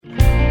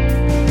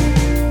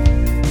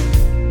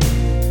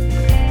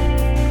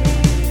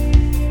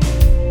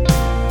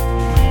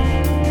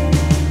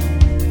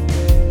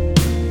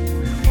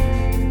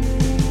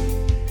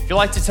you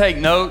like to take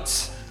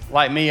notes,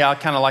 like me, I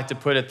kind of like to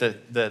put at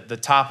the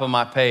top of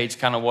my page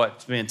kind of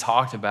what's being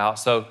talked about.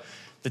 So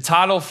the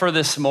title for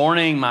this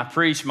morning,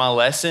 my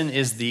lesson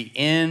is The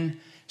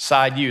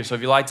Inside You. So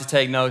if you like to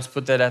take notes,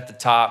 put that at the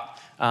top.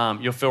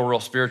 You'll feel real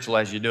spiritual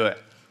as you do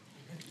it.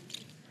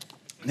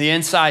 The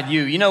inside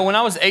you. You know, when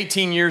I was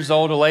 18 years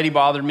old, a lady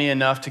bothered me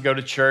enough to go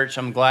to church.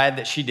 I'm glad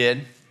that she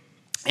did.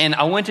 And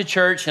I went to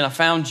church and I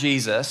found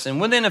Jesus.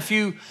 And within a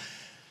few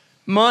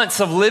months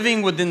of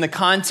living within the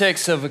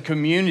context of a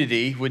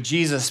community with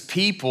Jesus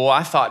people,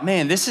 I thought,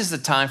 man, this is the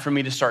time for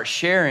me to start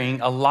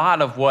sharing a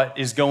lot of what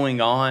is going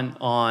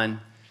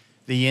on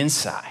the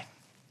inside.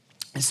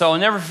 And so I'll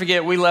never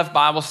forget, we left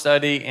Bible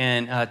study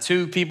and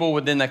two people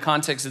within the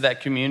context of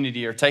that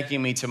community are taking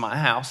me to my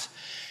house.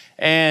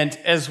 And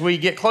as we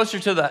get closer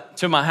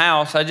to my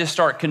house, I just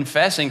start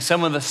confessing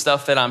some of the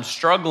stuff that I'm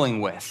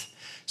struggling with,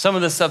 some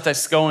of the stuff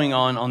that's going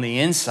on the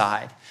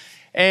inside.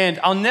 And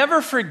I'll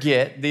never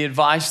forget the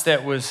advice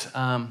that was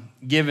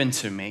given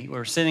to me. We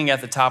were sitting at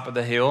the top of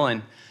the hill,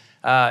 and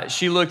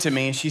she looked at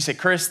me and she said,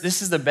 Chris,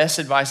 this is the best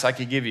advice I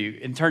could give you.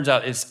 It turns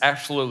out it's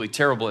absolutely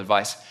terrible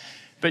advice.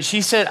 But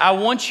she said, I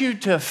want you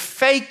to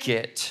fake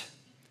it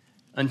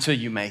until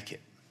you make it.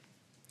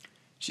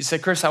 She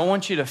said, Chris, I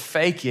want you to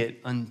fake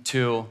it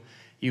until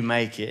you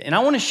make it. And I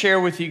want to share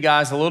with you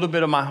guys a little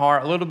bit of my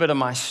heart, a little bit of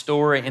my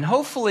story. And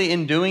hopefully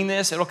in doing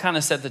this, it'll kind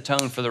of set the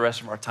tone for the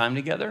rest of our time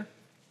together.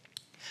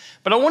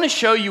 But I want to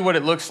show you what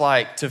it looks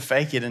like to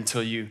fake it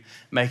until you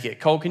make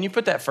it. Cole, can you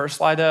put that first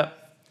slide up?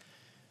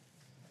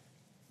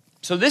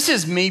 So this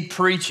is me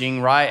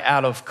preaching right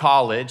out of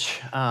college,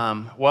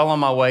 well on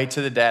my way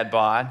to the dad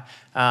bod.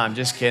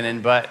 Just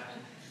kidding. But,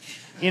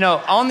 you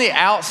know, on the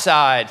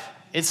outside,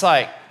 it's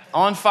like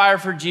on fire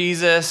for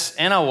Jesus,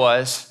 and I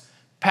was.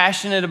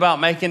 Passionate about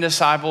making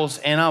disciples,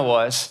 and I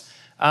was.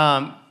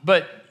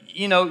 But,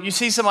 you know, you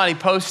see somebody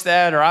post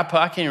that, or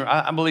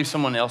I believe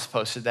someone else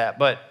posted that,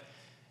 but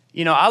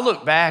you know, I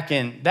look back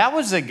and that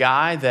was a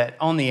guy that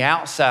on the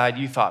outside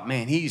you thought,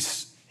 man,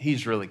 he's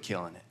really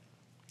killing it.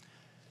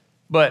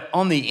 But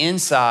on the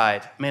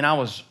inside, man, I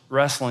was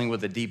wrestling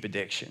with a deep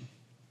addiction.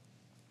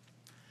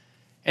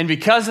 And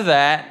because of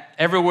that,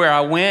 everywhere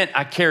I went,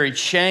 I carried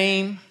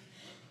shame.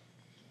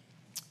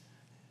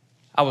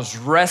 I was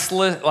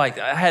restless, like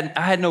I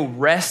had no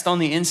rest on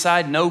the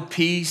inside, no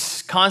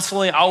peace,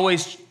 constantly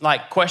always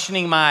like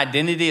questioning my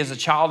identity as a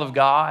child of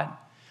God.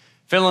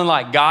 Feeling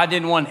like God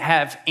didn't want to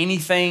have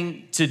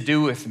anything to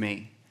do with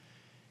me.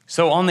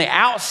 So on the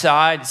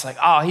outside, it's like,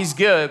 oh, he's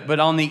good. But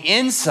on the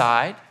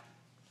inside,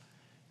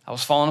 I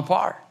was falling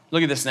apart.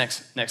 Look at this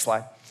next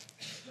slide.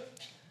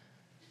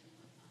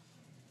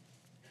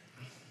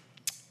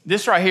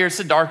 This right here, it's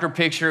a darker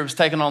picture. It was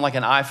taken on like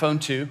an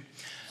iPhone 2.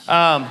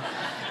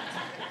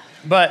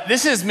 But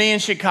this is me in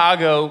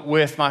Chicago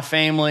with my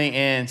family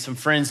and some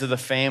friends of the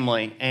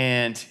family.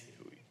 And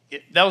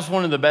that was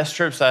one of the best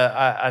trips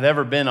I'd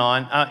ever been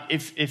on.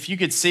 If you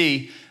could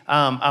see,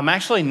 I'm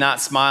actually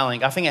not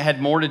smiling. I think it had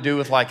more to do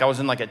with like I was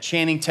in like a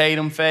Channing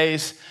Tatum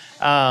phase.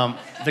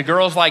 The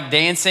girls like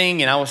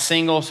dancing and I was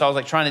single, so I was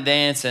like trying to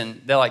dance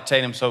and they like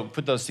Tatum, so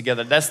put those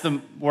together. That's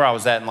where I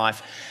was at in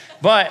life.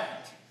 But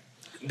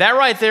that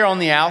right there on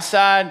the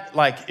outside,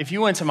 like if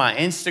you went to my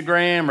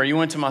Instagram or you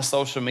went to my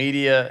social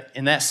media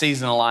in that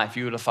season of life,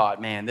 you would have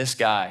thought, man, this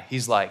guy,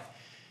 he's like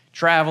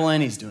traveling,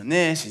 he's doing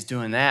this, he's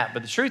doing that.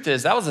 But the truth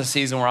is, that was a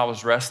season where I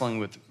was wrestling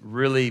with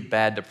really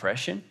bad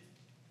depression.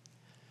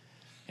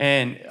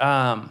 And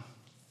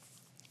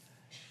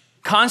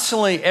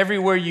constantly,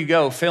 everywhere you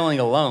go, feeling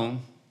alone.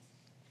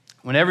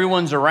 When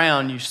everyone's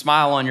around, you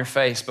smile on your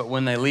face, but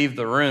when they leave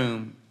the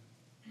room,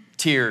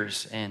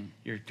 tears, and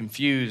you're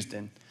confused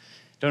and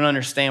don't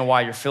understand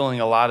why you're feeling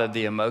a lot of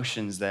the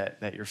emotions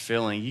that you're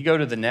feeling. You go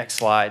to the next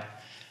slide.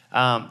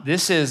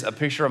 This is a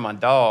picture of my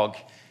dog.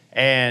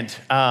 And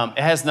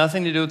it has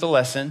nothing to do with the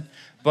lesson,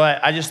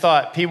 but I just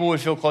thought people would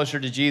feel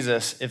closer to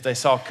Jesus if they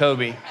saw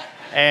Kobe.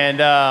 And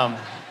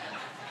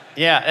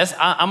yeah,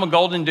 I'm a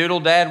golden doodle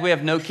dad. We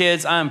have no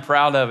kids. I'm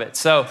proud of it.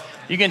 So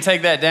you can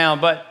take that down,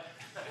 but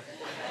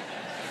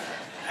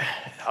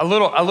a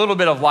little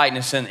bit of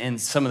lightness in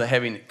some of the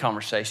heavy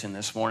conversation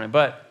this morning.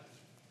 But,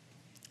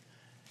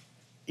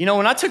 you know,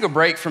 when I took a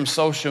break from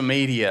social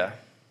media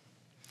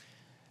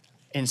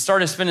and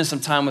started spending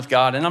some time with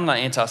God, and I'm not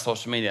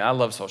anti-social media, I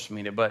love social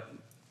media, but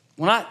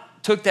when I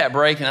took that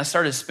break and I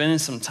started spending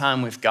some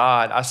time with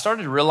God, I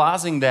started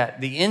realizing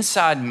that the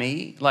inside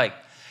me, like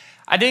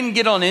I didn't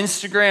get on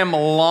Instagram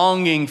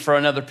longing for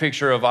another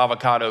picture of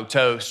avocado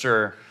toast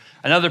or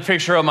another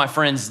picture of my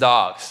friend's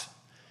dogs.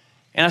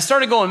 And I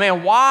started going,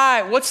 man,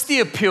 what's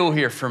the appeal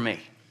here for me?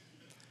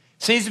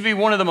 Seems to be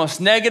one of the most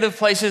negative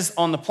places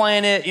on the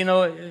planet. You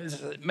know,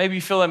 maybe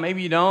you feel that,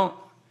 maybe you don't.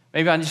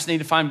 Maybe I just need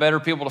to find better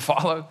people to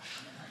follow.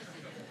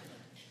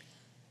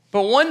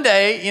 But one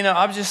day, you know,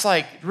 I was just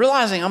like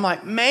realizing, I'm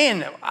like,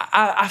 man,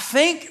 I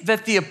think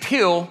that the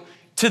appeal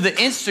to the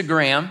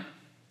Instagram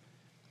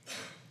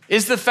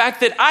is the fact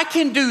that I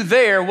can do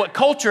there what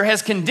culture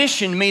has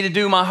conditioned me to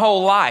do my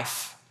whole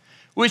life,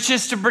 which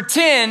is to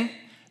pretend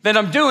that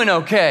I'm doing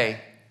okay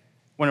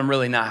when I'm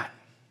really not.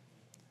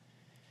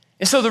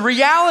 And so the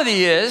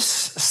reality is,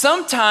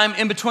 sometime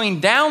in between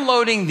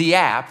downloading the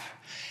app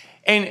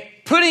and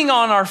putting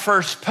on our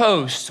first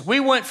post, we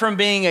went from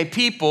being a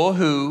people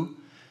who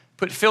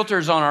put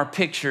filters on our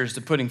pictures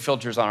to putting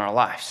filters on our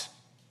lives.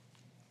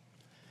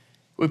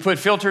 We put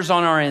filters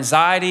on our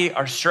anxiety,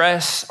 our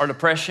stress, our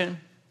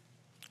depression.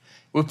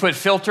 We put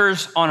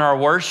filters on our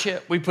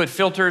worship. We put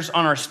filters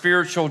on our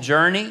spiritual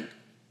journey.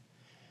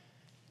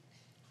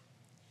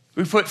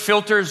 We put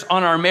filters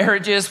on our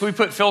marriages. We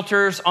put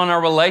filters on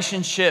our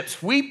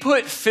relationships. We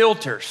put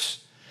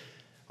filters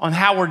on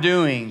how we're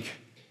doing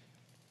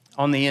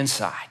on the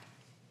inside.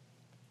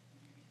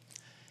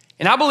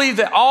 And I believe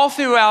that all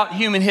throughout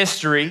human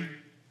history,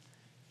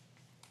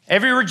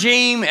 every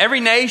regime,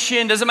 every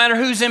nation, doesn't matter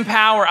who's in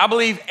power, I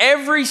believe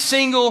every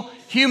single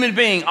human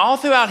being all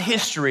throughout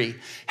history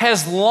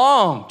has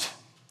longed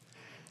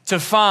to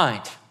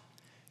find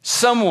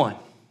someone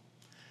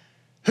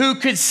who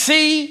could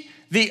see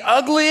the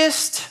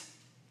ugliest,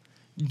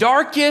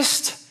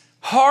 darkest,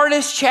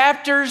 hardest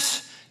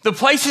chapters, the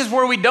places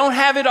where we don't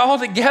have it all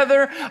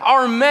together,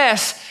 our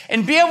mess,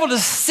 and be able to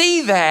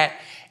see that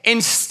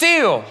and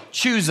still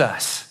choose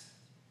us.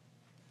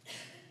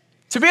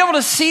 To be able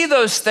to see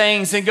those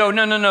things and go,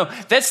 no,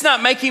 that's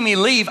not making me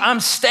leave. I'm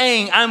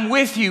staying, I'm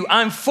with you,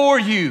 I'm for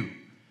you.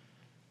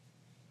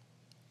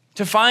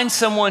 To find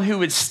someone who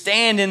would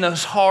stand in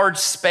those hard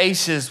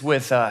spaces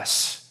with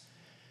us,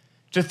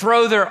 to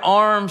throw their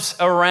arms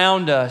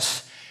around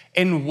us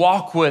and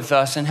walk with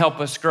us and help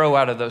us grow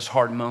out of those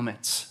hard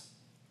moments.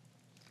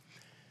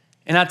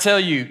 And I tell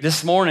you,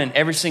 this morning,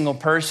 every single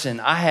person,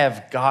 I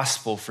have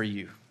gospel for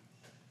you.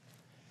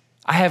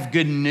 I have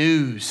good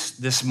news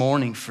this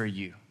morning for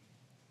you.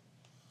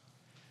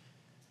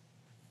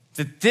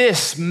 That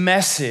this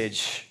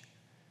message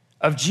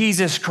of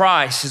Jesus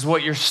Christ is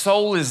what your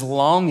soul is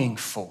longing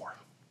for.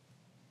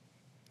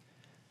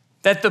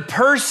 That the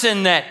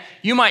person that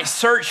you might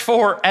search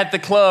for at the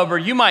club, or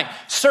you might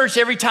search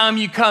every time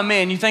you come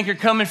in, you think you're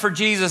coming for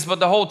Jesus, but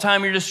the whole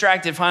time you're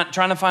distracted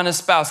trying to find a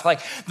spouse.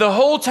 Like the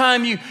whole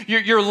time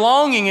you're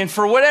longing, and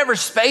for whatever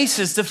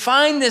spaces to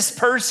find this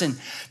person,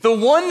 the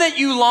one that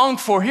you long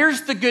for.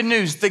 Here's the good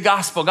news, the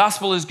gospel.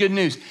 Gospel is good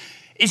news.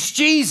 It's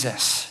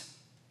Jesus.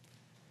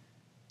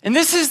 And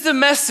this is the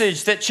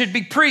message that should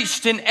be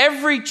preached in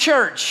every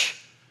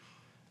church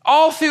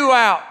all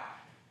throughout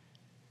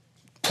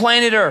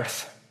planet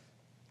Earth.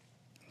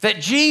 That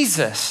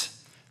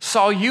Jesus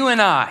saw you and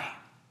I.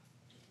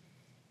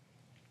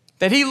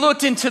 That he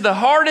looked into the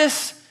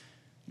hardest,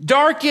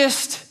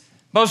 darkest,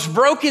 most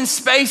broken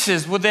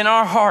spaces within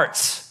our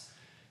hearts.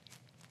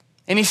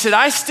 And he said,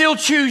 I still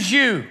choose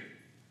you.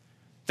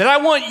 That I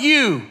want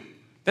you.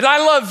 That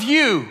I love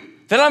you.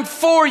 That I'm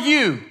for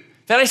you.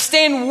 That I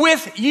stand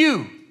with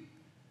you.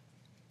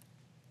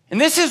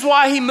 And this is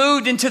why he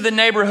moved into the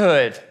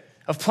neighborhood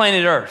of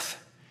planet Earth.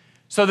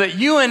 So that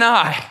you and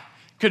I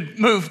could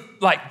move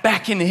like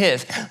back into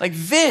his. Like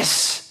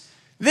this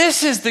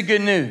is the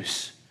good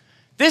news.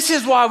 This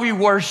is why we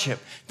worship.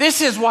 This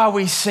is why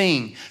we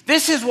sing.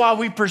 This is why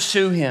we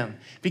pursue him,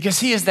 because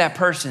he is that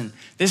person.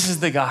 This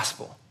is the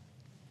gospel.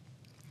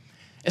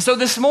 And so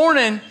this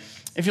morning,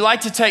 if you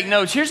like to take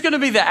notes, here's going to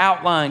be the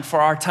outline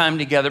for our time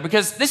together,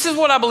 because this is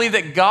what I believe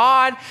that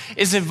God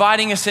is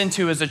inviting us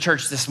into as a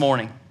church this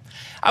morning.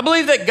 I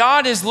believe that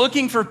God is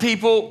looking for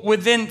people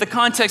within the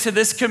context of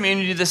this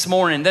community this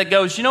morning that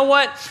goes, you know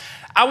what?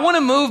 I want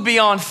to move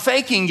beyond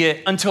faking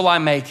it until I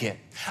make it.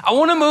 I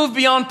want to move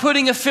beyond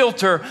putting a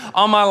filter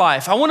on my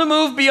life. I want to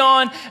move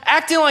beyond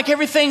acting like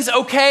everything's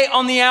okay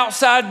on the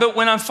outside, but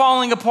when I'm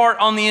falling apart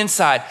on the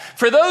inside.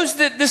 For those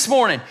that this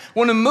morning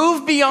want to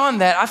move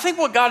beyond that, I think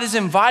what God is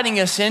inviting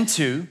us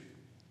into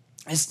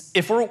is,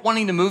 if we're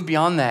wanting to move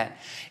beyond that,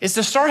 is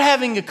to start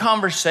having a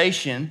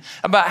conversation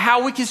about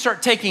how we can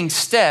start taking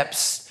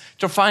steps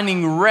to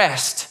finding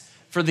rest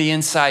for the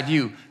inside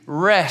you,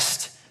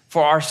 rest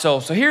for our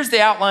souls. So here's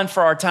the outline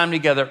for our time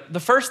together. The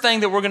first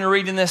thing that we're going to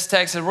read in this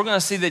text is we're going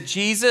to see that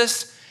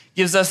Jesus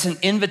gives us an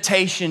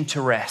invitation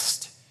to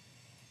rest.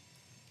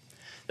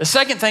 The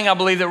second thing I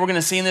believe that we're going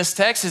to see in this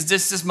text is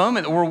just this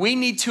moment where we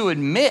need to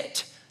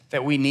admit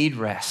that we need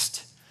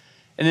rest.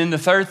 And then the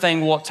third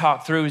thing we'll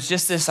talk through is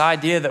just this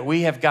idea that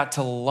we have got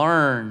to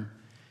learn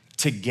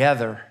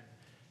together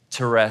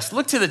to rest.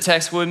 Look to the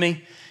text with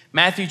me.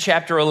 Matthew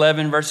chapter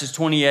 11, verses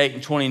 28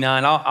 and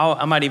 29.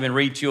 I might even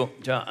read to you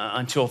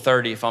until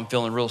 30 if I'm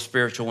feeling real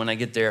spiritual when I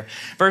get there.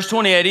 Verse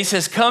 28, he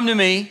says, come to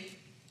me,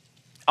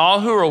 all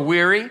who are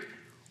weary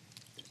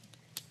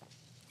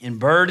and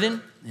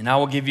burdened, and I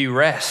will give you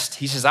rest.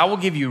 He says, I will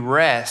give you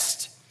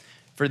rest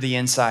for the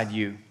inside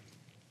you.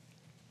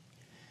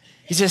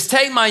 He says,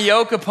 take my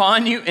yoke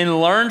upon you and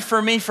learn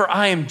from me, for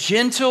I am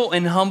gentle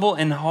and humble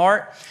in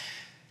heart,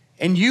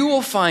 and you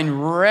will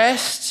find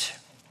rest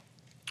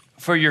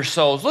for your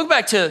souls. Look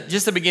back to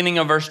just the beginning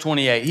of verse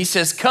 28. He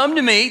says, come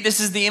to me. This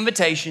is the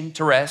invitation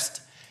to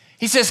rest.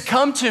 He says,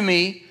 come to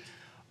me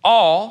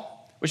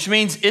all, which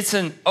means it's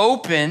an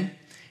open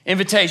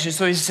invitation.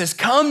 So he says,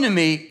 come to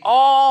me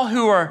all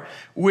who are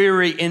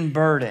weary and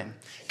burdened.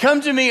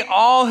 Come to me,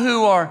 all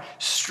who are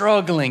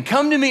struggling.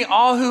 Come to me,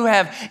 all who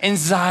have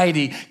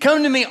anxiety.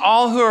 Come to me,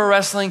 all who are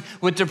wrestling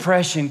with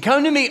depression.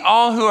 Come to me,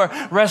 all who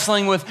are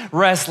wrestling with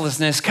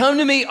restlessness. Come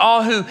to me,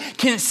 all who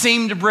can't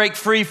seem to break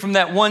free from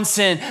that one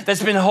sin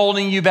that's been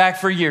holding you back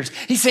for years.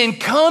 He's saying,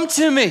 come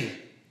to me,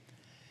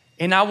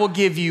 and I will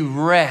give you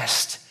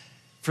rest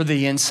for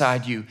the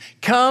inside you.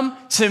 Come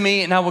to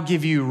me, and I will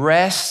give you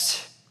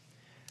rest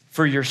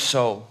for your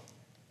soul.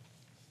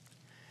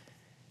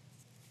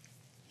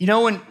 You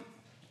know,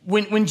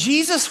 when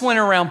Jesus went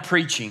around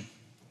preaching,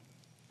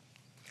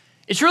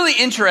 it's really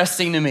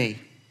interesting to me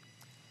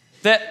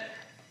that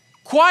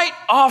quite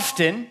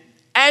often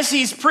as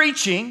he's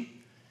preaching,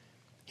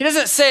 he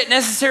doesn't say it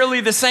necessarily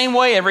the same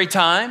way every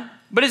time,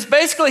 but it's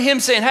basically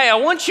him saying, hey, I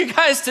want you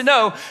guys to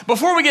know,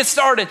 before we get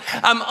started,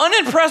 I'm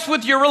unimpressed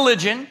with your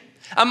religion.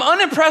 I'm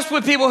unimpressed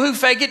with people who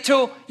fake it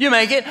till you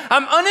make it.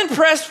 I'm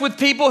unimpressed with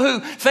people who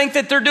think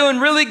that they're doing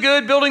really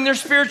good, building their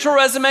spiritual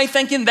resume,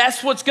 thinking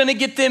that's what's going to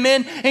get them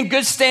in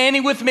good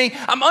standing with me.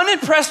 I'm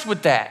unimpressed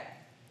with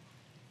that.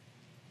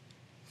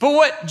 But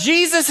what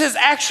Jesus is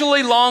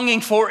actually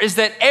longing for is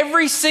that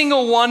every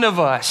single one of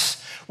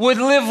us would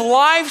live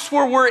lives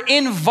where we're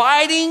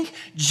inviting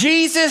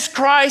Jesus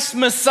Christ,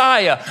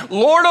 Messiah,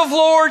 Lord of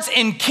Lords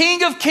and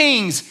King of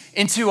Kings,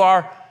 into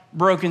our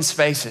broken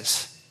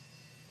spaces.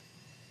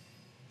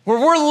 Where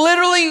we're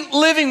literally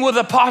living with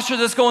a posture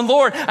that's going,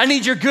 Lord, I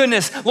need your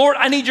goodness. Lord,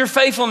 I need your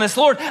faithfulness.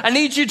 Lord, I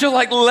need you to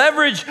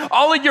leverage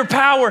all of your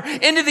power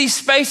into these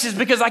spaces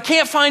because I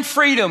can't find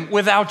freedom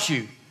without you.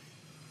 And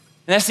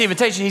that's the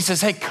invitation. He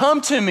says, hey, come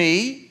to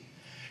me,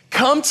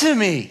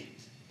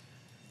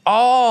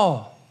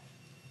 all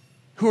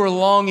who are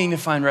longing to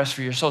find rest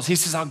for your souls. He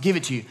says, I'll give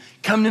it to you.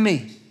 Come to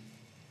me.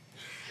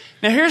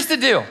 Now, here's the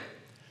deal.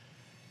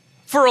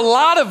 For a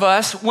lot of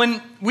us,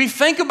 when we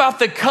think about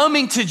the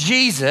coming to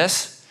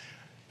Jesus,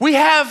 we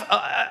have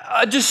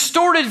a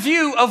distorted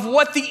view of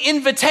what the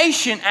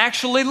invitation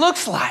actually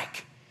looks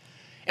like.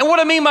 And what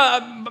I mean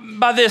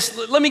by this,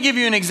 let me give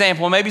you an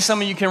example. Maybe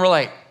some of you can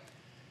relate.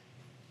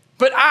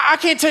 But I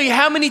can't tell you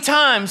how many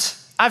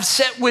times I've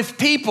sat with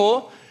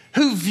people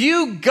who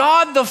view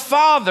God the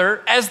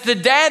Father as the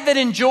dad that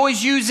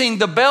enjoys using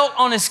the belt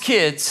on his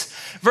kids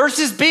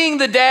versus being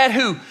the dad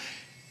who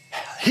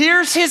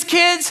hears his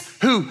kids,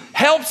 who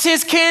helps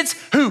his kids,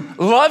 who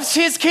loves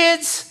his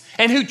kids,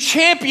 and who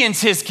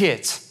champions his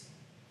kids.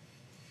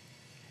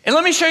 And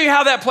let me show you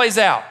how that plays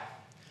out.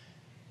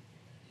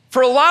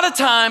 For a lot of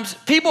times,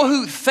 people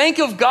who think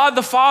of God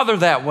the Father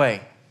that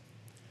way,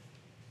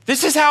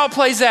 this is how it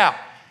plays out.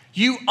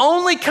 You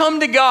only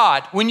come to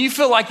God when you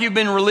feel like you've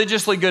been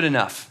religiously good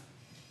enough.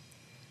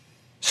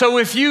 So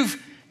if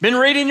you've been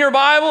reading your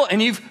Bible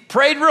and you've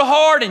prayed real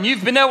hard and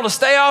you've been able to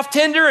stay off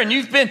Tinder and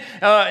you've been,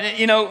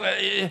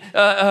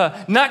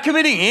 not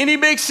committing any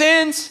big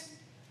sins,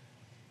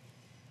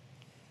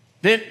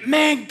 then,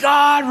 man,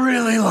 God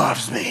really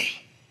loves me.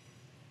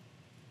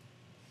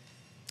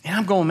 And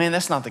I'm going, man,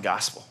 that's not the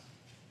gospel.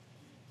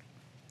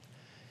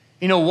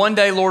 You know, one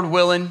day, Lord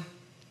willing,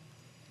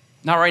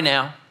 not right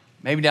now,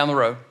 maybe down the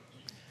road,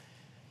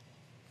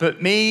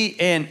 but me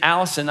and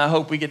Allison, I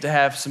hope we get to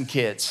have some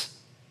kids.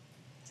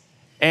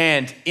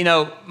 And, you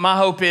know, my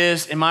hope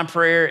is, and my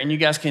prayer, and you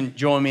guys can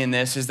join me in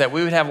this, is that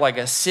we would have like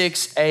a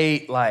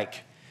 6'8",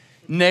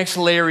 next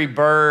Larry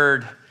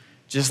Bird,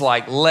 just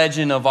like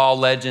legend of all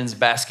legends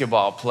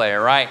basketball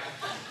player, right?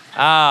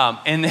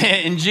 And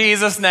then in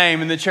Jesus'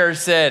 name, and the church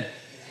said,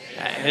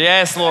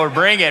 yes, Lord,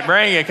 bring it,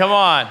 come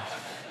on.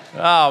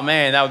 Oh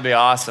man, that would be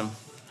awesome.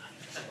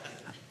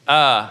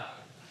 But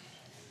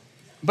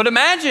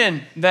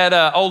imagine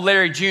that old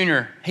Larry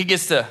Jr., he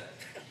gets to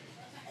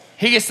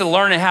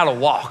learn how to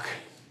walk.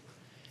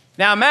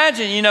 Now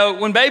imagine, you know,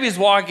 when babies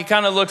walk, it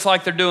kind of looks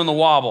like they're doing the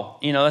wobble.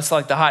 You know, that's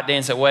like the hot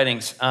dance at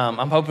weddings.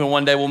 I'm hoping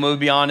one day we'll move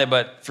beyond it,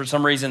 but for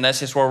some reason, that's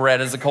just where we're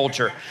at as a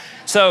culture.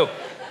 So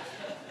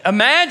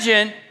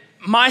imagine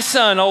my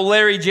son, old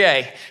Larry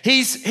J,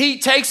 he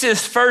takes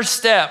his first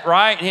step,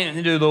 right? He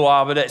didn't do the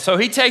wobble. So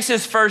he takes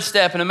his first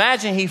step, and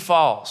imagine he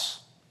falls.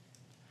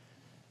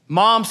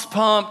 Mom's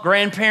pumped,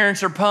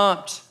 grandparents are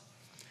pumped.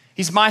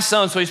 He's my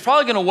son, so he's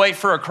probably going to wait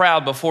for a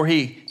crowd before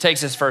he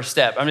takes his first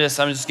step. I'm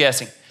just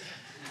guessing.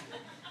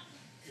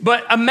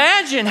 But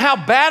imagine how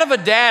bad of a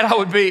dad I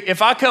would be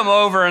if I come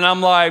over and I'm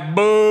like,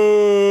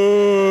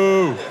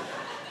 boo.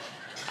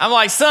 I'm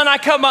like, son, I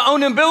cut my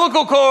own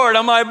umbilical cord.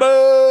 I'm like,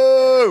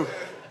 boo.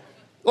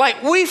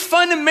 Like, we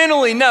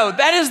fundamentally know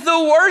that is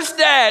the worst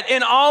dad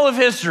in all of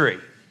history.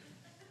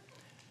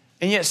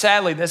 And yet,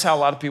 sadly, that's how a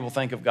lot of people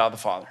think of God the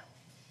Father.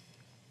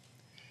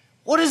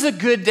 What does a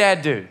good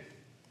dad do?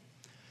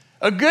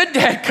 A good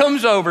dad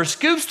comes over,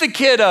 scoops the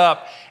kid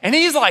up, and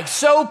he's like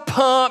so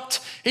pumped.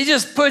 He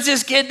just puts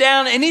his kid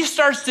down and he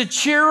starts to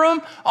cheer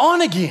him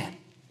on again.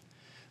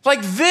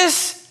 Like,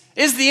 this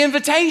is the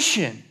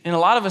invitation. And a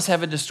lot of us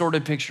have a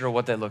distorted picture of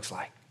what that looks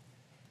like.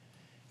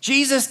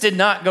 Jesus did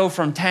not go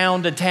from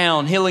town to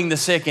town healing the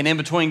sick and in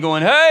between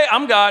going, hey,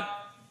 I'm God.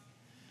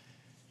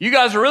 You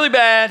guys are really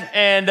bad.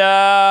 And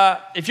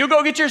if you'll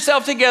go get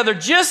yourself together,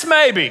 just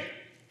maybe,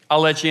 I'll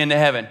let you into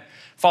heaven.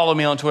 Follow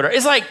me on Twitter.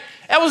 It's like,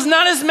 that was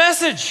not his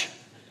message.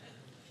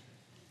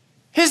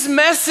 His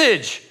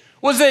message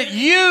was that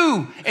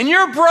you and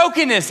your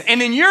brokenness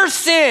and in your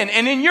sin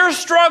and in your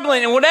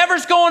struggling and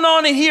whatever's going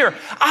on in here,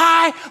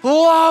 I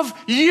love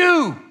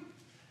you.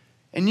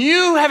 And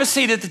you have a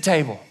seat at the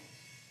table.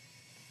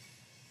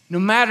 No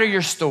matter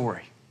your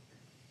story.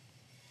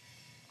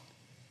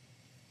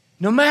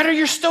 No matter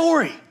your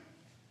story.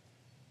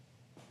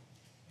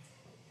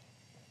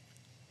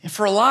 And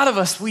for a lot of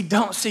us, we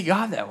don't see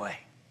God that way.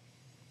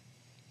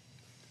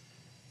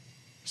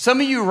 Some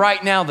of you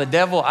right now, the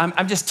devil,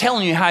 I'm just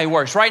telling you how he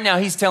works. Right now,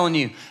 he's telling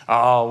you,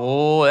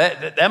 oh, well,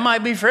 that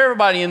might be for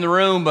everybody in the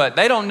room, but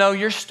they don't know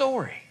your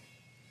story.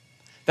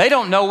 They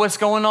don't know what's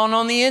going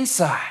on the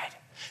inside.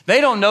 They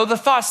don't know the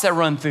thoughts that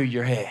run through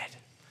your head.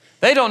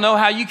 They don't know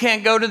how you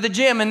can't go to the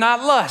gym and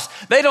not lust.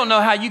 They don't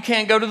know how you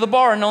can't go to the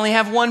bar and only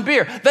have one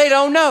beer. They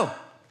don't know.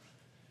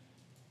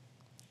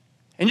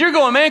 And you're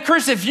going, man,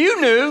 Chris, if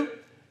you knew,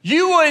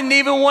 you wouldn't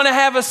even want to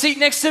have a seat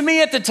next to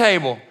me at the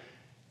table.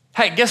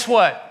 Hey, guess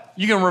what?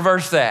 You can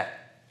reverse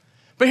that.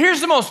 But here's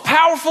the most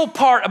powerful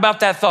part about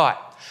that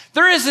thought.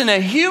 There isn't a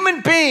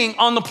human being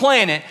on the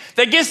planet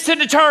that gets to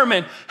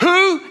determine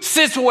who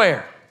sits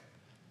where.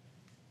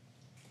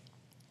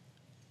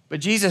 But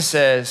Jesus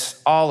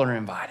says all are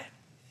invited.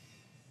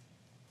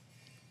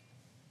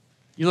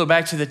 You look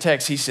back to the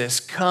text, he says,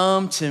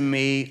 come to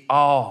me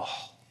all.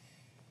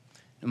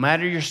 No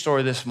matter your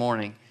story this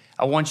morning,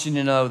 I want you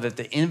to know that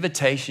the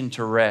invitation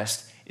to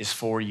rest is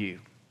for you.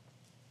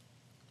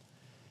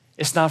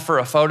 It's not for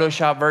a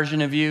Photoshop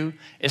version of you.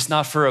 It's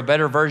not for a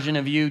better version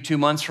of you 2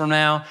 months from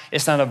now.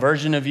 It's not a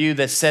version of you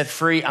that's set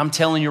free. I'm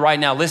telling you right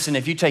now, listen,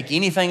 if you take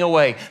anything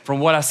away from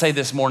what I say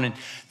this morning,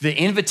 the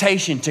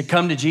invitation to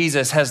come to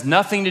Jesus has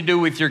nothing to do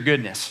with your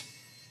goodness.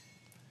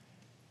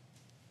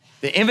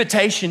 The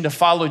invitation to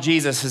follow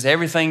Jesus has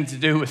everything to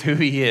do with who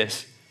he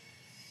is.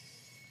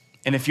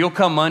 And if you'll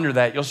come under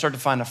that, you'll start to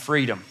find a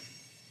freedom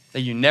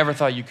that you never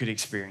thought you could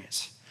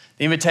experience.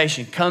 The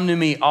invitation, come to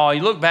me all.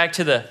 You look back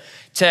to the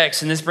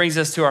text, and this brings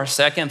us to our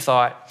second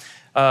thought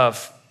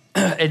of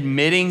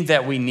admitting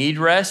that we need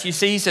rest. You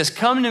see, he says,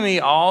 come to me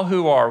all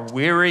who are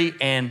weary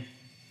and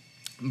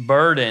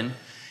burdened,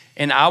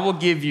 and I will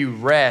give you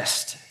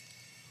rest.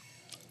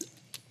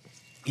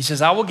 He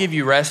says, I will give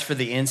you rest for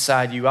the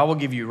inside you. I will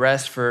give you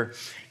rest for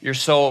your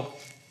soul.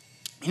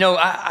 You know,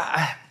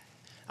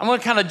 I'm going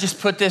to kind of just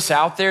put this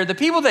out there. The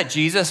people that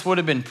Jesus would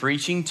have been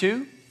preaching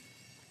to,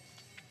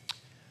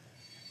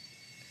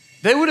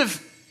 they would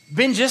have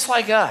been just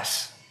like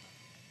us.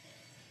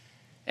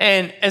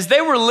 And as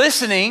they were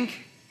listening,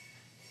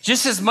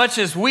 just as much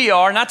as we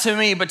are, not to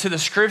me, but to the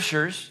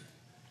scriptures,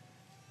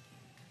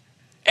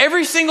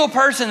 every single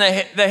person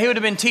that he would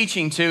have been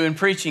teaching to and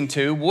preaching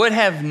to would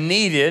have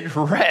needed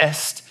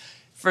rest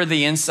for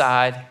the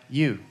inside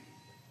you.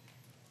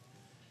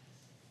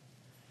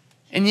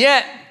 And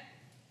yet,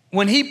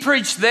 when he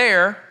preached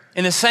there,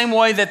 in the same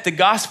way that the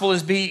gospel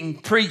is being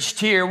preached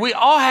here, we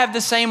all have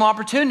the same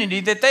opportunity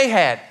that they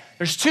had.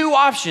 There's two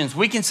options.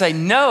 We can say,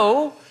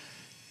 no,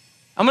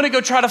 I'm going to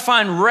go try to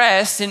find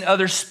rest in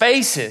other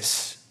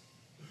spaces.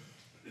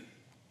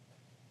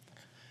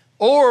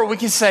 Or we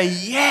can say,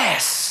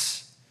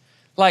 yes.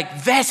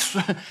 Like that's,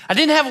 I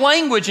didn't have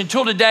language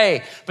until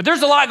today, but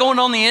there's a lot going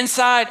on the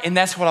inside, and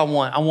that's what I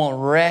want. I want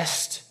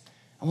rest.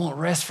 I want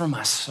rest for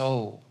my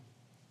soul.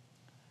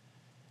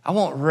 I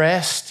want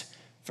rest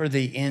for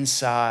the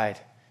inside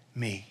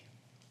me.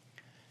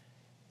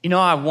 You know,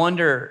 I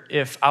wonder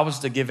if I was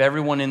to give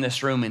everyone in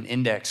this room an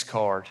index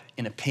card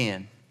and a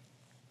pen,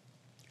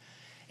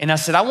 and I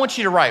said, I want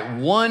you to write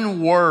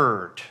one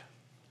word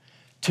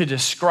to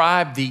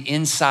describe the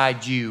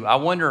inside you. I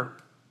wonder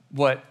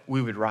what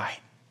we would write.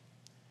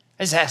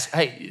 I just ask,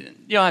 hey,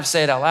 you don't have to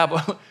say it out loud,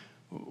 but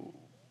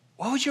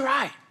what would you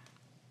write?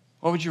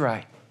 What would you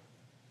write?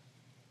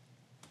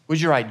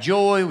 Would you write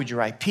joy? Would you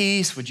write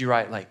peace? Would you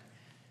write like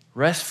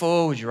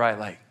restful? Would you write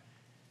like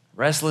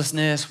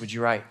restlessness? Would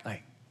you write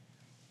like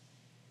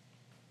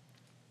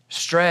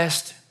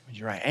stressed? Would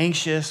you write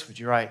anxious? Would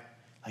you write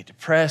like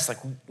depressed? Like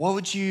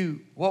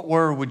what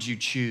word would you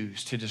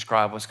choose to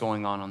describe what's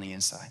going on the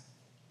inside?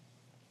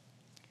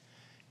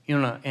 You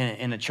know,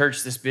 in a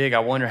church this big, I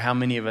wonder how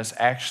many of us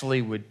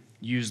actually would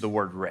use the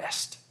word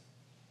rest.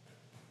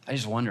 I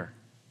just wonder.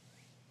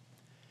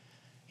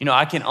 You know,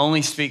 I can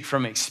only speak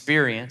from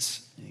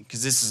experience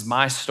because this is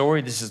my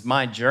story, this is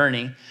my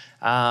journey.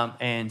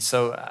 And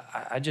so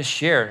I just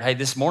shared, hey,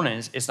 this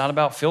morning, it's not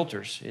about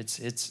filters.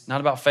 It's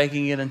not about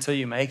faking it until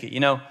you make it. You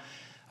know,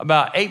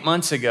 about 8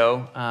 months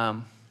ago,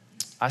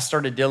 I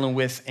started dealing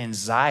with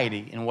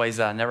anxiety in ways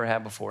that I never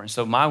had before. And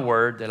so my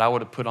word that I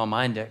would have put on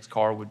my index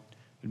card would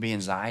be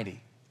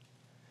anxiety.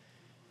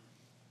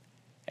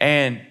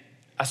 And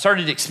I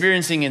started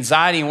experiencing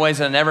anxiety in ways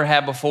that I never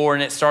had before,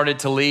 and it started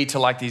to lead to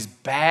like these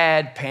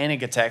bad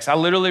panic attacks. I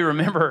literally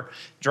remember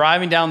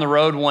driving down the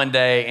road one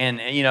day,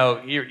 and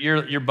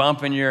you're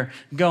bumping, you're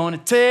going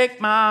to take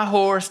my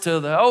horse to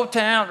the old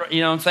town.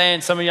 You know what I'm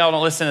saying? Some of y'all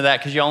don't listen to that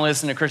because you only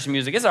listen to Christian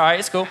music. It's all right,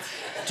 it's cool.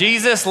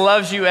 Jesus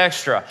loves you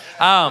extra.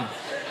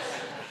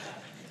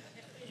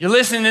 You're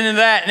listening to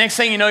that. Next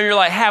thing you know, you're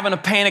like having a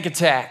panic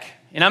attack.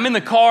 And I'm in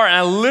the car and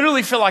I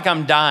literally feel like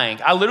I'm dying.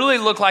 I literally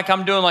look like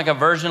I'm doing like a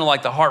version of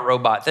like the heart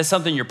robot. That's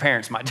something your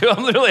parents might do.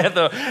 I'm literally at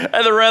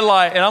the red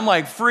light and I'm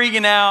like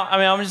freaking out. I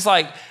mean, I'm just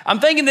like, I'm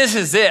thinking this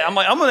is it. I'm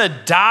like, I'm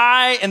gonna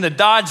die in the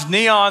Dodge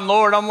Neon,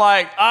 Lord. I'm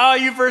like, oh,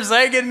 you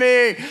forsaken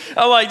me.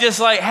 I'm like, just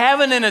like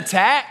having an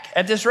attack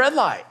at this red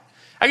light.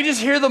 I can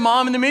just hear the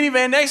mom in the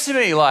minivan next to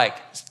me like,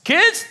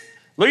 kids,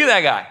 look at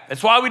that guy.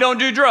 That's why we don't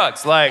do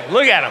drugs. Like,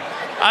 look at him.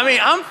 I mean,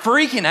 I'm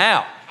freaking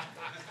out.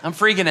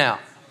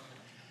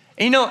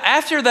 And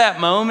after that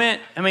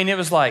moment, I mean, it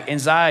was like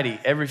anxiety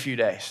every few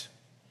days.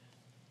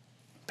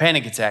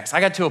 Panic attacks.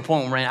 I got to a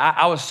point where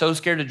I was so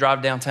scared to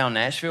drive downtown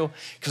Nashville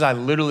because I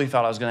literally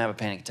thought I was gonna have a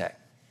panic attack.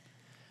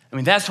 I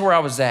mean, that's where I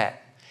was at.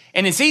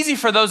 And it's easy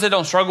for those that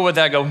don't struggle with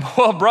that to go,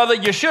 well, brother,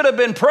 you should have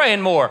been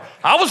praying more.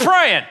 I was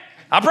praying.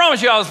 I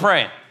promise you I was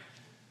praying.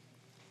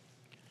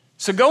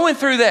 So going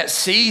through that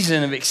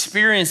season of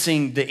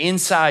experiencing the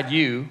inside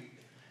you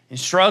and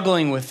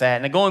struggling with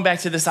that, and going back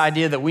to this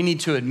idea that we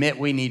need to admit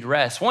we need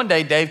rest. One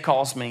day, Dave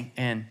calls me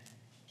and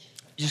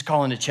just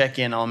calling to check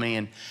in on me,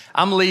 and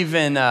I'm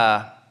leaving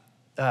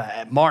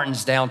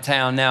Martin's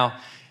downtown. Now,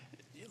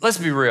 let's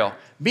be real.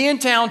 Being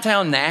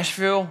downtown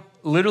Nashville,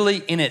 literally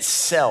in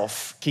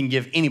itself, can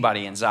give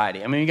anybody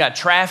anxiety. I mean, you got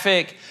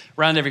traffic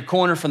around every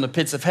corner from the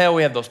pits of hell.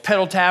 We have those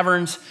pedal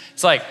taverns.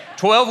 It's like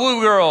 12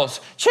 woo girls,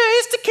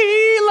 chase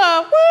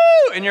tequila,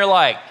 woo! And you're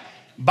like,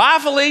 bye,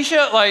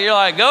 Felicia. Like, you're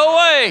like, go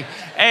away.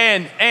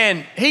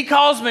 And he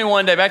calls me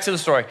one day, back to the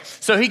story.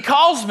 So he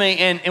calls me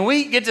and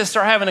we get to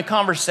start having a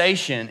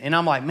conversation. And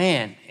I'm like,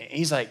 man,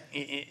 he's like,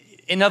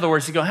 in other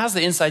words, he goes, how's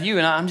the inside you?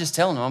 And I'm just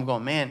telling him, I'm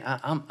going, man,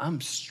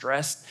 I'm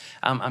stressed.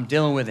 I'm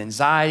dealing with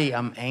anxiety.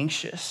 I'm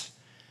anxious.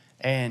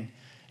 And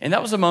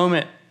that was a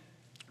moment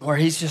where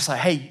he's just like,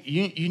 hey,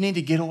 you need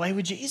to get away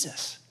with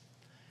Jesus.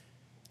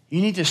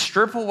 You need to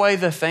strip away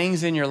the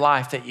things in your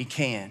life that you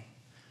can,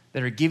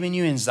 that are giving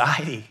you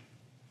anxiety.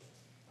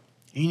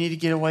 You need to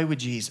get away with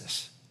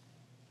Jesus.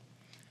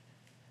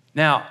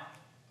 Now,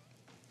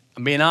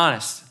 I'm being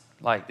honest.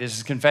 Like, this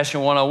is Confession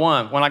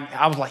 101. When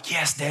I was like,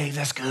 yes, Dave,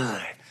 that's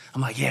good.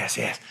 I'm like, yes.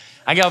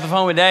 I get off the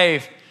phone with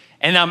Dave,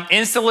 and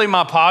instantly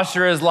my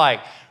posture is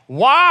like,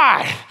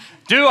 why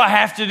do I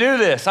have to do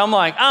this? I'm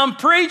like, I'm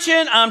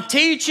preaching, I'm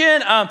teaching,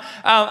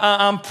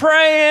 I'm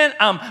praying,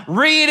 I'm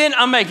reading,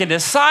 I'm making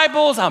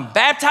disciples, I'm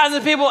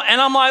baptizing people, and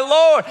I'm like,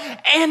 Lord,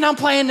 and I'm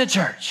playing the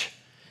church.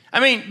 I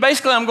mean,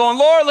 basically I'm going,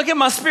 Lord, look at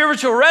my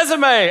spiritual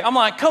resume. I'm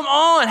like, come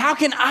on, how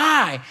can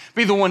I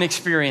be the one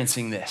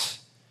experiencing this?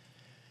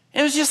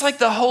 It was just like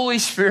the Holy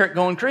Spirit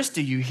going, Chris,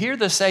 do you hear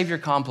the Savior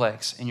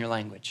complex in your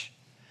language?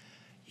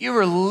 You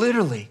were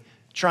literally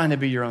trying to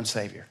be your own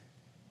Savior.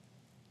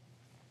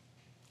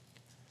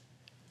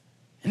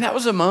 And that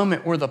was a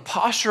moment where the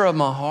posture of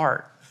my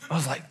heart, I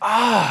was like,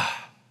 I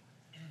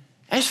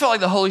just felt like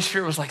the Holy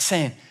Spirit was like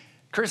saying,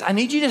 Chris, I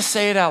need you to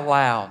say it out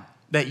loud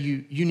that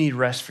you need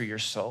rest for your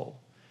soul.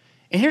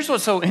 And here's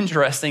what's so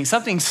interesting.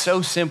 Something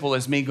so simple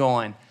as me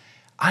going,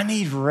 I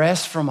need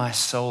rest for my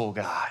soul,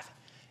 God,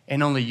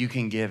 and only you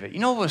can give it. You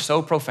know what was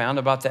so profound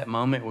about that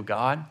moment with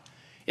God?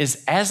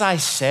 Is as I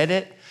said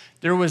it,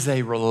 there was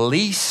a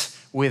release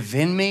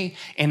within me,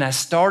 and I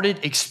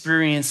started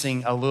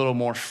experiencing a little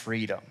more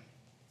freedom.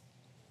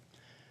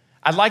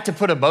 I'd like to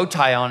put a bow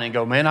tie on and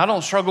go, man, I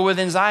don't struggle with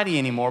anxiety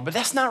anymore, but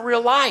that's not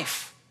real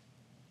life.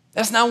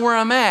 That's not where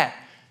I'm at.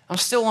 I'm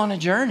still on a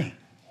journey.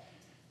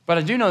 But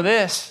I do know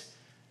this.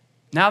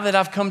 Now that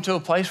I've come to a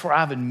place where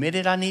I've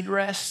admitted I need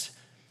rest,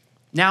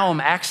 now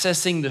I'm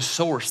accessing the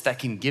source that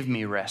can give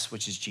me rest,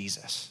 which is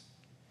Jesus.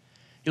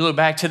 You look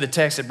back to the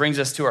text, it brings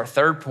us to our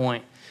third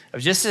point of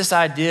just this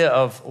idea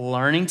of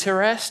learning to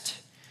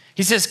rest.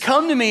 He says,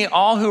 come to me,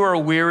 all who are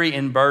weary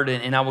and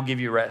burdened, and I will give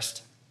you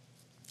rest.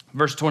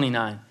 Verse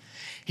 29,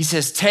 he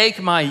says,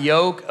 take my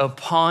yoke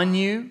upon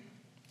you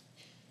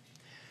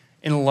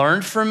and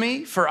learn from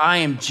me, for I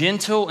am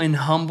gentle and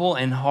humble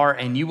in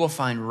heart, and you will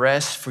find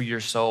rest for your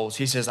souls.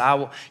 He says,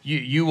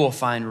 you will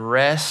find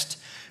rest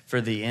for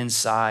the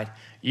inside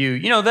you.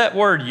 You know, that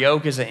word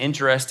yoke is an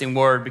interesting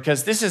word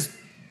because this is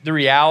the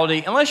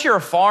reality. Unless you're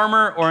a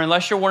farmer or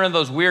unless you're one of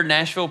those weird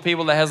Nashville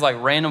people that has like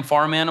random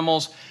farm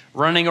animals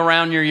running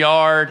around your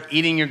yard,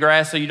 eating your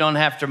grass so you don't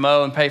have to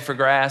mow and pay for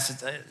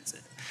grass. It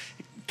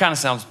kind of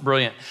sounds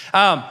brilliant.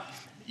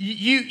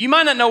 You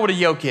might not know what a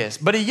yoke is,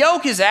 but a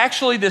yoke is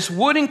actually this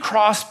wooden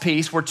cross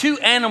piece where two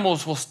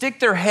animals will stick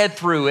their head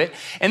through it,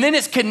 and then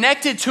it's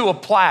connected to a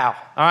plow,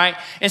 all right?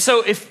 And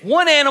so if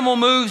one animal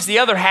moves, the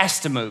other has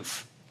to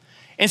move.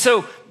 And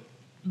so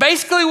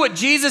basically what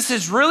Jesus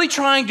is really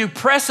trying to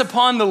press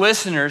upon the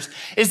listeners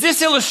is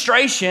this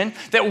illustration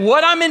that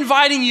what I'm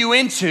inviting you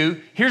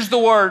into, here's the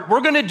word,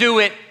 we're gonna do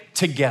it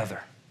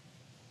together.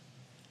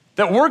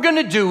 That we're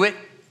gonna do it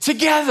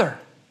together.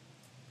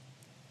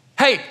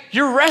 Hey,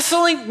 you're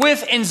wrestling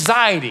with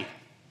anxiety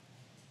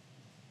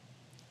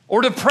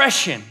or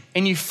depression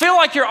and you feel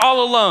like you're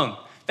all alone.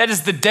 That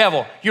is the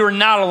devil. You're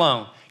not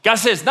alone. God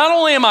says, not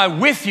only am I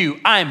with you,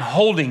 I am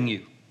holding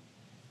you.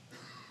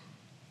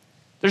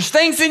 There's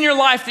things in your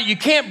life that you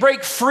can't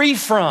break free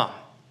from.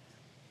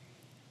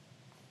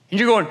 And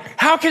you're going,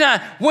 how can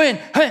I win?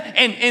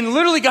 And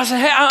literally God said,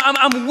 hey,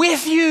 I'm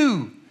with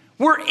you.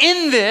 We're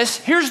in this,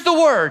 here's the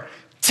word,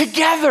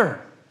 together.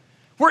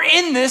 We're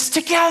in this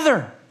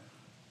together.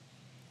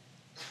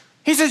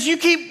 He says, you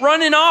keep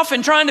running off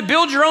and trying to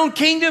build your own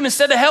kingdom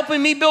instead of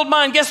helping me build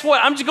mine. Guess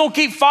what? I'm just gonna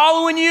keep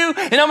following you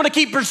and I'm gonna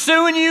keep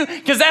pursuing you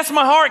because that's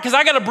my heart, because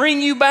I gotta bring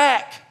you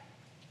back.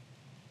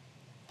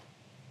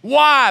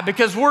 Why?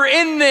 Because we're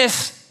in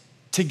this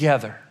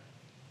together.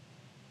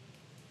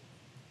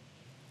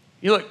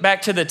 You look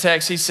back to the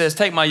text, he says,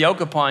 take my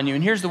yoke upon you.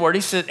 And here's the word,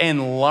 he said,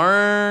 and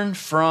learn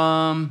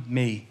from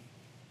me.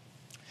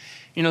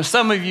 You know,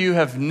 some of you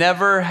have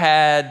never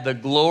had the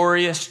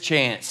glorious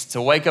chance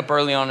to wake up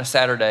early on a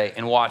Saturday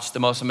and watch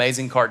the most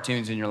amazing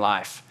cartoons in your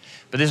life.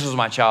 But this was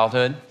my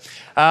childhood.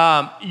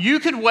 You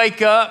could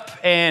wake up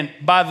and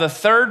by the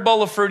third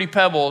bowl of Fruity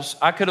Pebbles,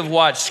 I could have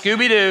watched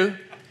Scooby-Doo,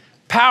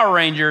 Power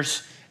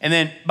Rangers, and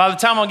then by the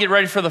time I'll get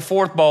ready for the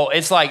fourth bowl,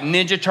 it's like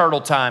Ninja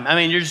Turtle time. I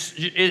mean,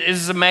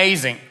 it's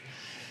amazing.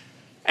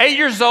 8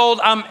 years old,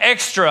 I'm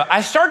extra.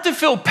 I start to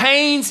feel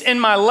pains in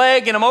my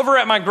leg and I'm over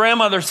at my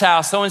grandmother's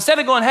house. So instead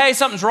of going, hey,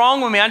 something's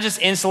wrong with me, I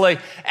just instantly,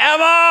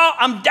 Emma,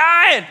 I'm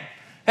dying.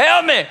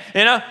 Help me.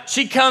 You know,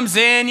 she comes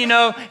in, you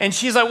know, and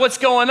she's like, what's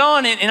going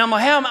on? And I'm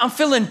like, hey, I'm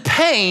feeling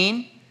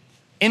pain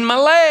in my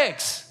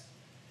legs.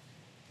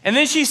 And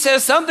then she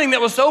says something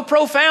that was so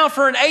profound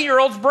for an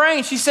 8-year-old's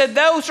brain. She said,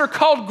 those are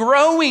called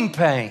growing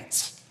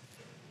pains.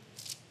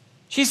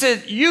 She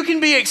said, you can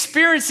be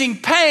experiencing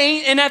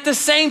pain and at the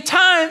same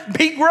time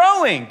be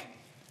growing.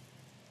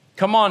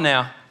 Come on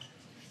now.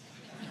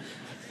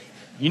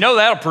 You know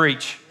that'll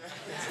preach.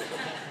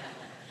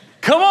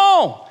 Come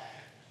on.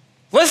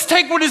 Let's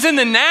take what is in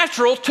the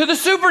natural to the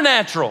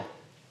supernatural.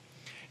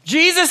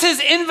 Jesus'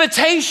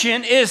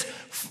 invitation is,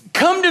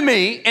 come to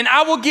me and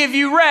I will give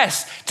you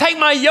rest. Take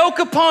my yoke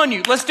upon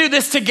you. Let's do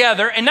this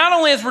together. And not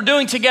only as we're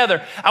doing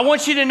together, I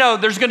want you to know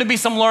there's going to be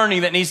some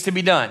learning that needs to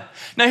be done.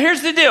 Now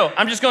here's the deal.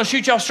 I'm just going to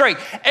shoot y'all straight.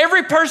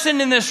 Every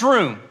person in this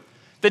room,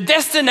 the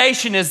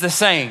destination is the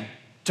same,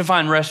 to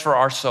find rest for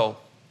our soul.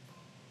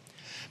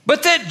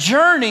 But that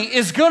journey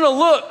is going to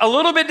look a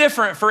little bit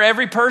different for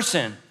every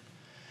person.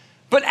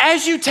 But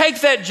as you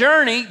take that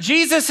journey,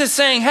 Jesus is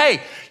saying,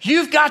 hey,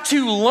 you've got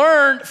to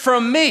learn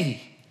from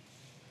me.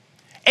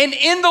 And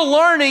in the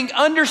learning,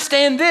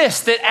 understand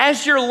this, that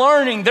as you're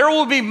learning, there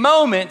will be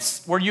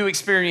moments where you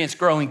experience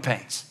growing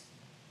pains.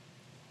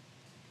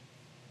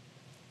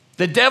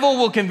 The devil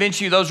will convince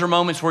you those are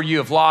moments where you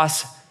have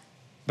lost,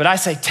 but I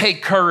say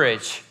take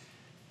courage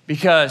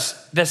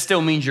because that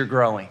still means you're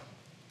growing.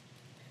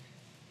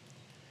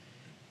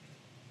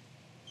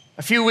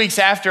 A few weeks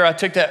after I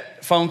took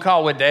that phone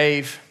call with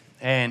Dave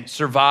and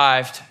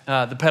survived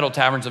the Pedal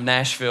Taverns of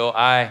Nashville,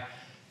 I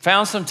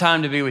found some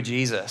time to be with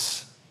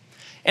Jesus.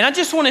 And I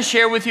just want to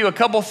share with you a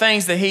couple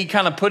things that he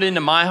kind of put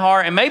into my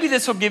heart. And maybe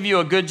this will give you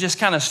a good just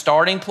kind of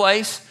starting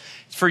place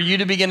for you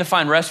to begin to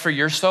find rest for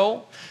your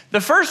soul.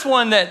 The first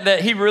one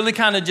that he really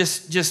kind of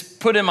just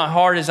put in my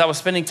heart as I was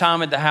spending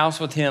time at the house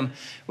with him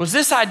was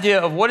this idea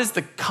of what is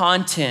the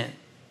content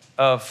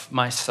of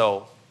my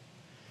soul?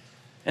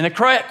 And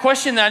the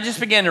question that I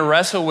just began to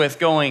wrestle with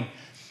going,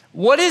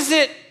 what is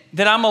it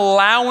that I'm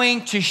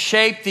allowing to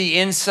shape the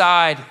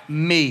inside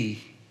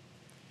me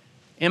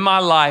in my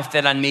life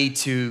that I need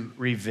to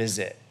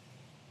revisit?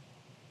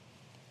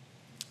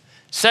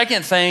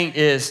 Second thing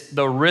is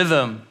the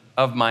rhythm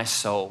of my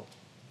soul.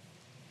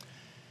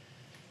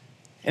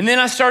 And then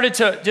I started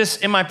to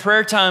just in my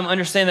prayer time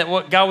understand that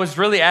what God was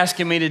really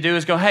asking me to do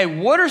is go, hey,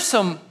 what are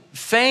some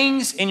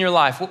things in your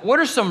life? What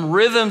are some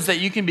rhythms that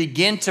you can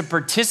begin to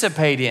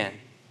participate in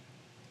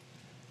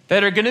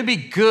that are gonna be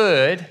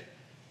good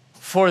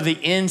for the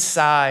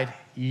inside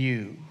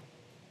you?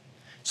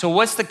 So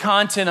what's the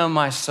content of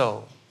my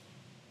soul?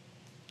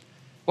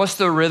 What's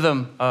the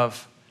rhythm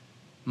of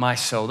my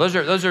soul? Those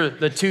are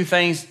the two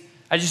things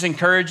I just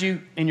encourage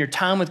you in your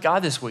time with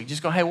God this week.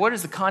 Just go, hey, what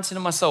is the content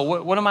of my soul?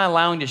 What am I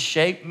allowing to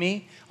shape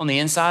me on the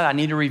inside? I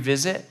need to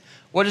revisit.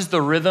 What is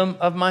the rhythm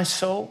of my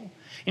soul?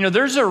 You know,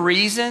 there's a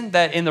reason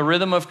that in the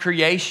rhythm of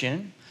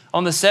creation,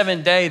 on the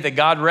seventh day that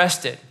God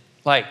rested.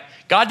 Like,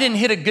 God didn't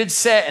hit a good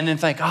set and then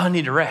think, oh, I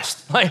need to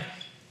rest. Like,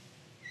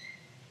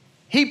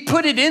 he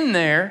put it in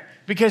there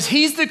because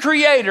he's the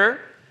creator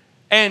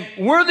and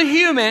we're the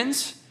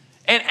humans.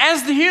 And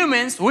as the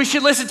humans, we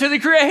should listen to the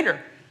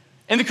creator.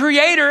 And the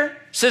creator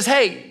says,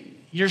 hey,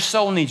 your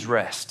soul needs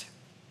rest.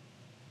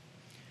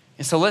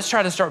 And so let's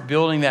try to start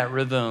building that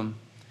rhythm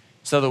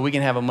so that we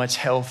can have a much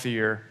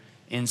healthier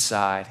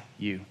inside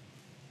you.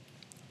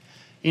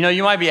 You know,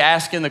 you might be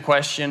asking the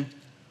question,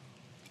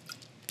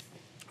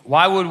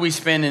 why would we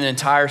spend an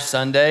entire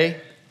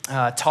Sunday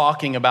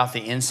talking about the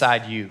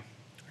inside you,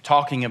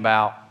 talking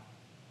about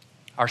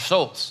our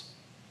souls?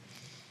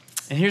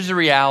 And here's the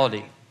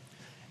reality.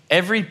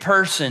 Every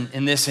person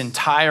in this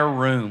entire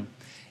room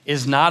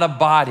is not a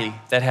body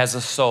that has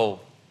a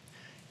soul.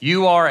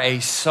 You are a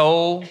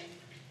soul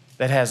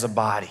that has a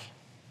body,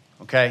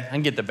 okay? I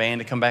can get the band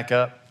to come back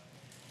up.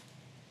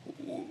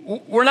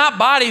 We're not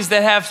bodies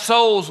that have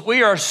souls.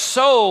 We are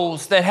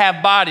souls that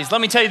have bodies. Let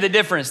me tell you the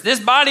difference. This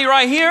body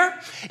right here,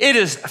 it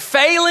is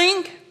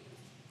failing,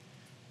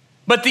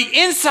 but the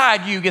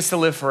inside you gets to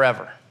live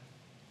forever.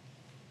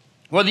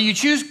 Whether you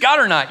choose God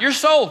or not, your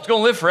soul is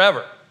going to live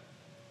forever.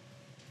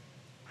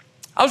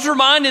 I was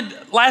reminded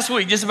last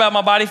week just about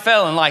my body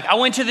failing. Like, I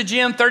went to the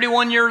gym,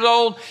 31 years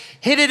old,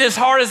 hit it as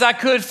hard as I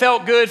could,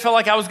 felt good, felt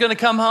like I was going to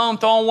come home,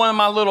 throw on one of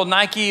my little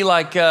Nike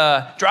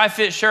dry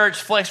fit shirts,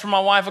 flex for my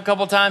wife a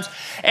couple of times.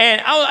 And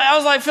I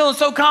was like feeling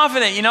so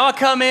confident. You know, I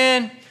come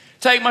in,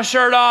 take my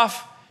shirt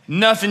off,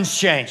 nothing's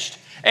changed.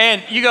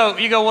 And you go,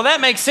 well,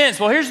 that makes sense.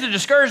 Well, here's the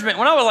discouragement.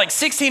 When I was like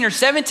 16 or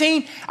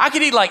 17, I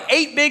could eat like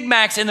 8 Big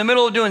Macs in the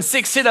middle of doing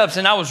 6 sit-ups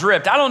and I was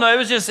ripped. I don't know,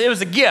 it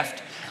was a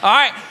gift. All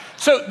right.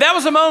 So that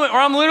was a moment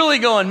where I'm literally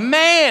going,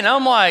 man,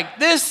 I'm like,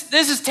 this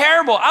is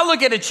terrible. I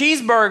look at a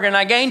cheeseburger and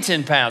I gained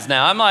 10 pounds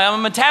now. I'm like, my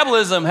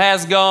metabolism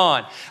has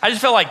gone. I just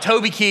felt like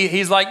Toby Keith.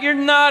 He's like, you're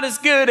not as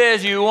good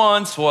as you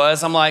once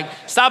was. I'm like,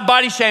 stop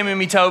body shaming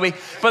me, Toby.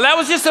 But that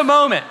was just a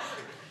moment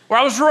where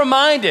I was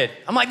reminded.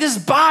 I'm like, this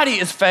body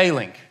is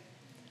failing.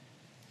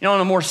 You know, on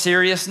a more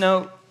serious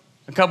note,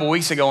 a couple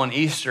weeks ago on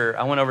Easter,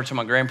 I went over to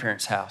my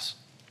grandparents' house.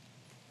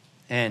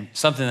 And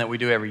something that we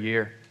do every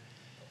year.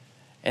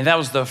 And that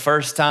was the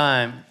first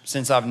time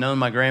since I've known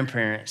my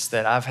grandparents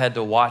that I've had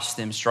to watch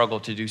them struggle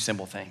to do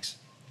simple things.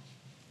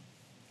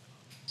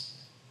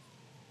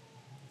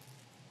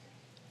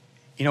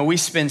 You know, we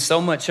spend so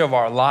much of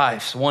our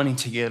lives wanting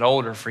to get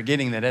older,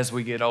 forgetting that as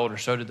we get older,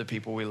 so do the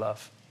people we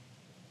love.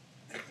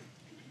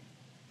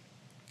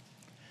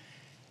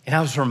 And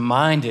I was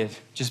reminded,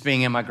 just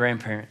being in my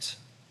grandparents,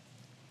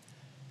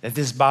 that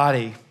this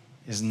body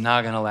is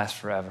not going to last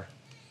forever.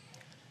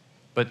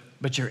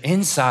 But your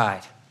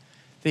inside,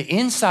 the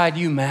inside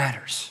you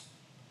matters.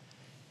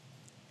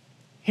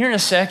 Here in a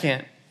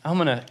second, I'm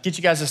going to get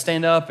you guys to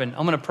stand up and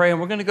I'm going to pray and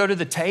we're going to go to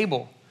the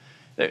table.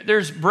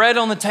 There's bread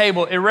on the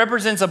table. It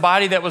represents a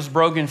body that was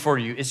broken for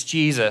you. It's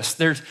Jesus.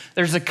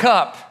 There's a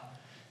cup.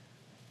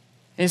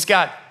 It's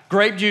got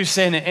grape juice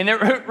in it and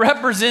it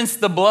represents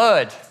the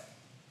blood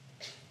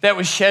that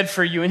was shed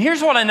for you. And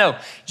here's what I know.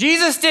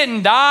 Jesus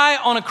didn't die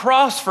on a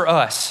cross for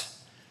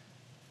us,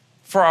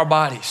 for our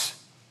bodies.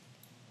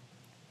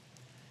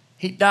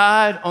 He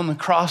died on the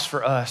cross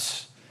for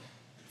us,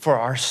 for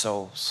our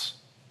souls.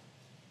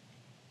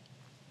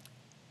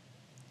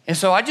 And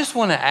so I just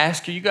want to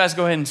ask you guys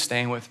go ahead and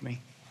stand with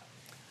me.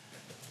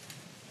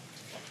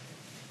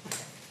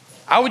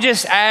 I would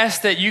just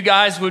ask that you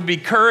guys would be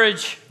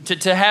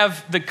to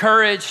have the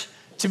courage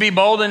to be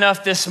bold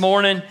enough this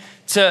morning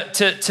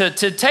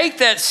to take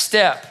that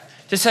step,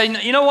 to say,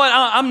 you know what,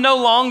 I'm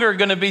no longer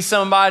going to be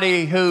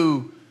somebody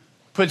who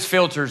puts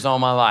filters on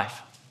my life.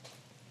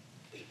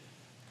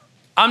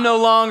 I'm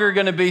no longer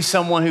going to be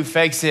someone who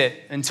fakes it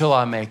until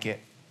I make it.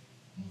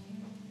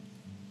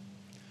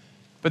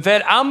 But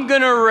that I'm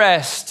going to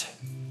rest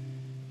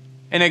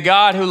in a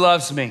God who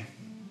loves me.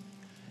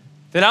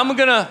 That I'm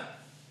going to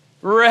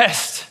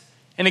rest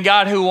in a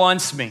God who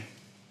wants me.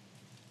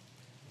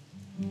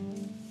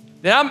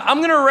 That I'm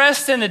going to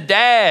rest in a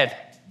dad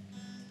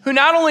who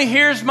not only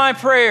hears my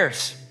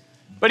prayers,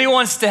 but he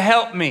wants to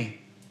help me.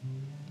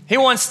 He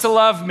wants to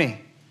love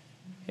me.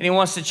 And he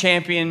wants to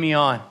champion me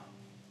on.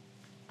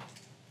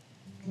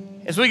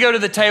 As we go to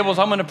the tables,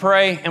 I'm going to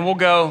pray and we'll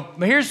go.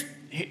 But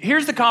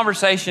here's the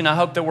conversation I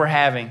hope that we're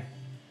having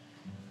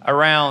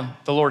around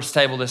the Lord's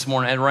table this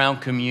morning and around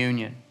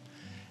communion.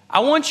 I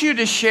want you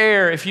to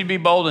share, if you'd be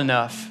bold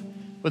enough,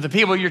 with the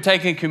people you're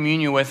taking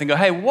communion with and go,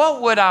 hey,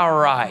 what would I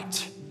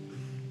write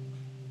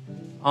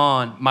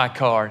on my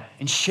card?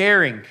 And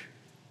sharing.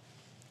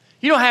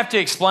 You don't have to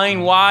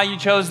explain why you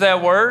chose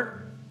that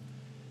word,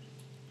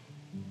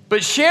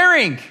 but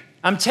sharing.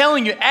 I'm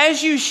telling you,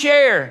 as you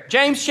share,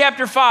 James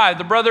chapter 5,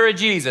 the brother of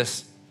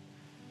Jesus,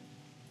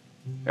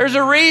 there's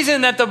a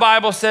reason that the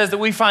Bible says that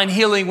we find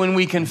healing when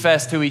we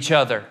confess to each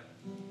other.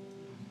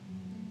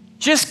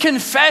 Just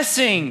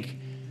confessing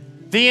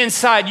the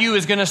inside you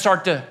is going to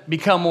start to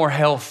become more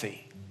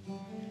healthy.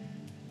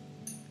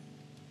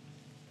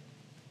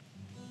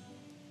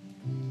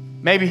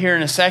 Maybe here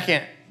in a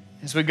second,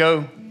 as we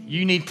go,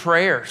 you need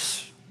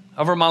prayers.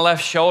 Over my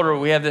left shoulder,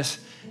 we have this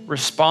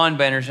respond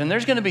banners, and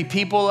there's going to be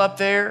people up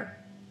there.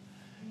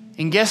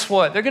 And guess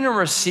what? They're going to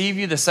receive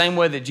you the same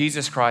way that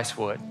Jesus Christ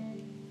would.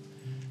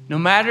 No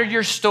matter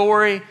your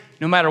story,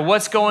 no matter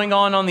what's going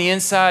on the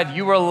inside,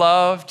 you are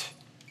loved.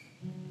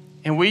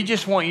 And we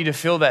just want you to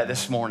feel that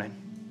this morning.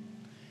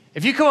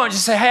 If you come up and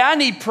just say, hey, I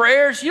need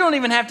prayers, you don't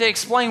even have to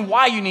explain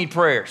why you need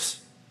prayers.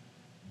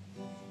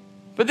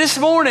 But this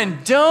morning,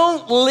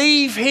 don't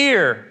leave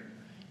here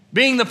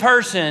being the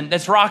person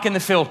that's rocking the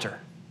filter.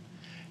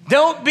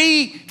 Don't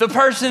be the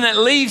person that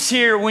leaves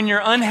here when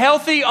you're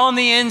unhealthy on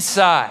the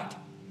inside,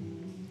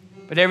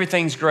 but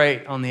everything's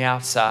great on the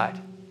outside.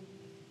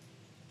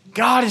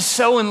 God is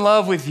so in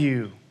love with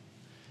you.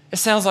 It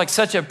sounds like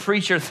such a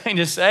preacher thing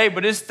to say,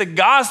 but it's the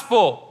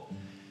gospel.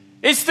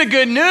 It's the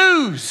good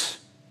news.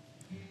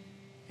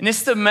 And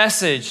it's the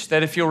message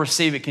that if you'll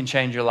receive it can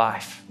change your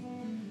life.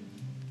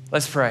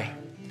 Let's pray.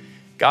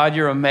 God,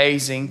 you're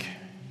amazing.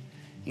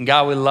 And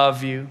God, we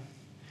love you.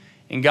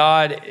 And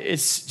God,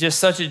 it's just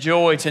such a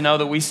joy to know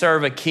that we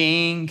serve a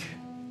king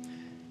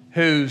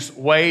whose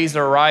ways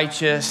are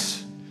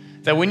righteous,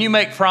 that when you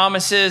make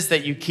promises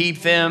that you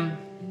keep them,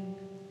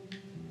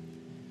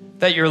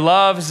 that your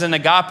love is an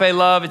agape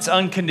love, it's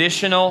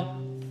unconditional.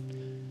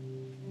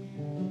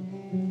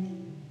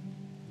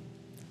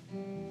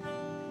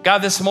 God,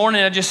 this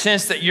morning I just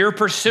sense that you're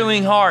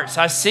pursuing hearts.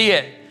 I see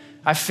it.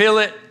 I feel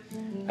it.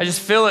 I just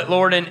feel it,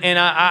 Lord. And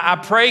I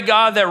pray,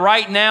 God, that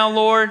right now,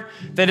 Lord,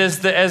 that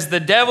as the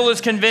devil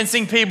is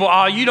convincing people,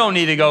 oh, you don't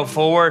need to go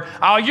forward.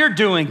 Oh, you're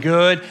doing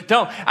good.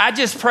 I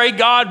just pray,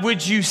 God,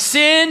 would you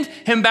send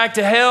him back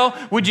to hell?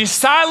 Would you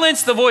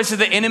silence the voice of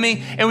the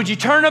enemy? And would you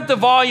turn up the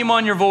volume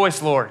on your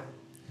voice, Lord?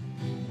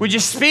 Would you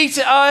speak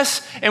to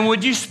us, and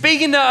would you,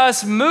 speaking to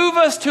us, move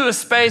us to a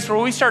space where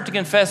we start to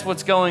confess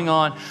what's going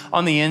on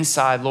the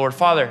inside, Lord.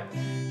 Father,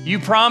 you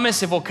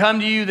promise if we'll come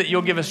to you that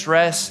you'll give us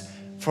rest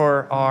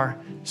for our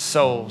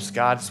souls,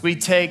 God. As we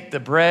take the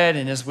bread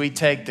and as we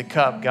take the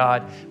cup,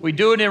 God, we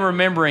do it in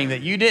remembering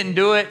that you didn't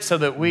do it so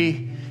that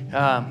we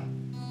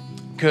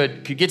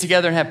could get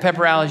together and have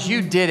pepper rallies.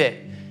 You did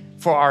it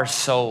for our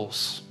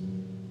souls.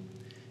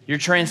 You're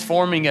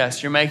transforming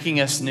us. You're making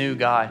us new,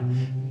 God,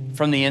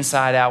 from the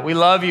inside out. We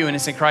love you, and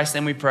it's in Christ's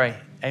name we pray.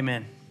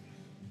 Amen.